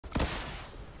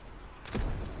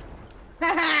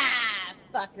Ha!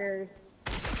 Fuckers.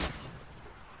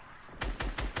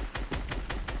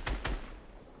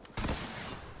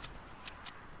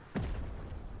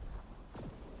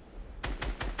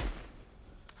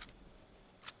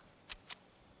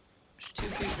 There's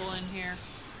 2 people in here.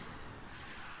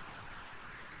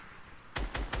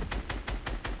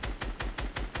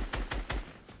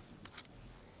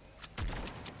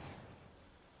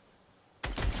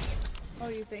 Oh,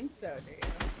 you think so, do you?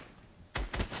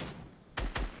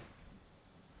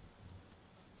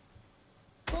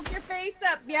 Poke your face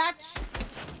up, biatch!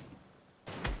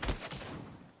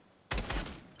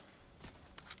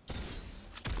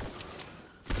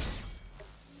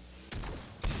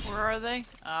 Where are they?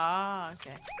 Ah,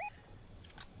 okay.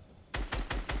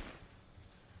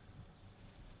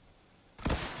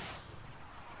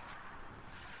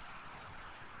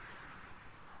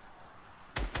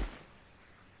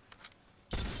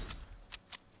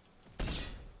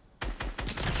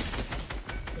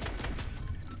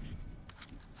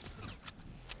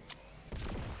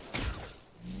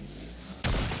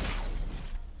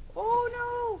 Oh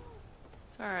no!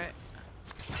 It's alright.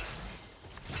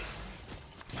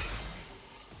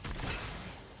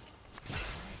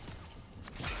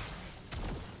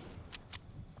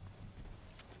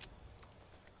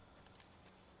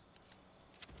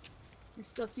 There's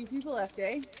still a few people left,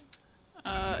 eh?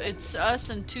 It's us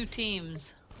and 2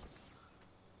 teams.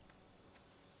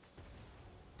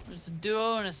 There's a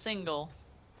duo and a single.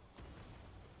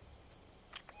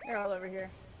 They're all over here.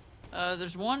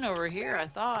 There's one over here, I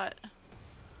thought.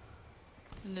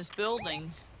 In this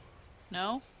building.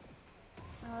 No?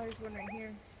 Oh, there's one right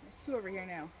here. There's 2 over here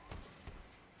now.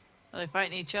 Are they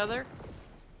fighting each other?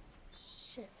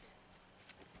 Shit.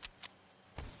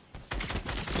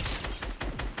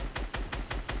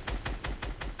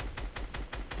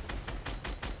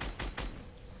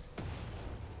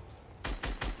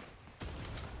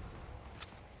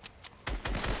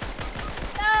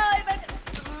 No, I'm about to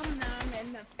bomb them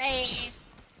in the face.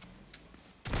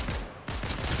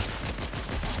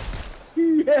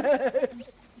 Yes.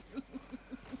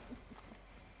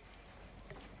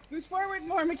 Push forward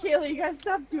more, Michaela. You gotta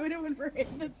stop doing it when we're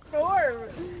in the storm.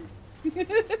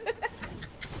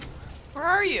 Where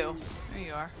are you? There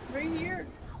you are. Right here.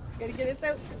 Gotta get us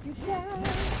out. You die.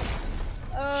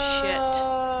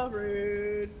 Oh,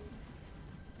 rude.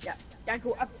 Yeah, gotta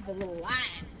go up to the little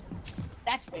line.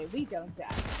 That's why we don't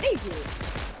die. They do.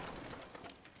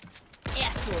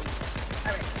 Asshole.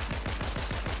 Alright.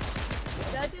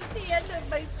 That is the end of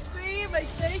my stream. I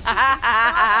thank you for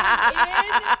coming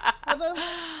in. Have a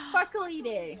fuckly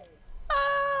day.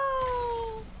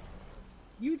 Oh!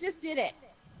 You just did it.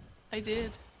 I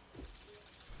did.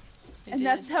 And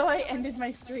that's how I ended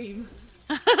my stream.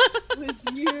 Was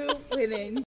you winning.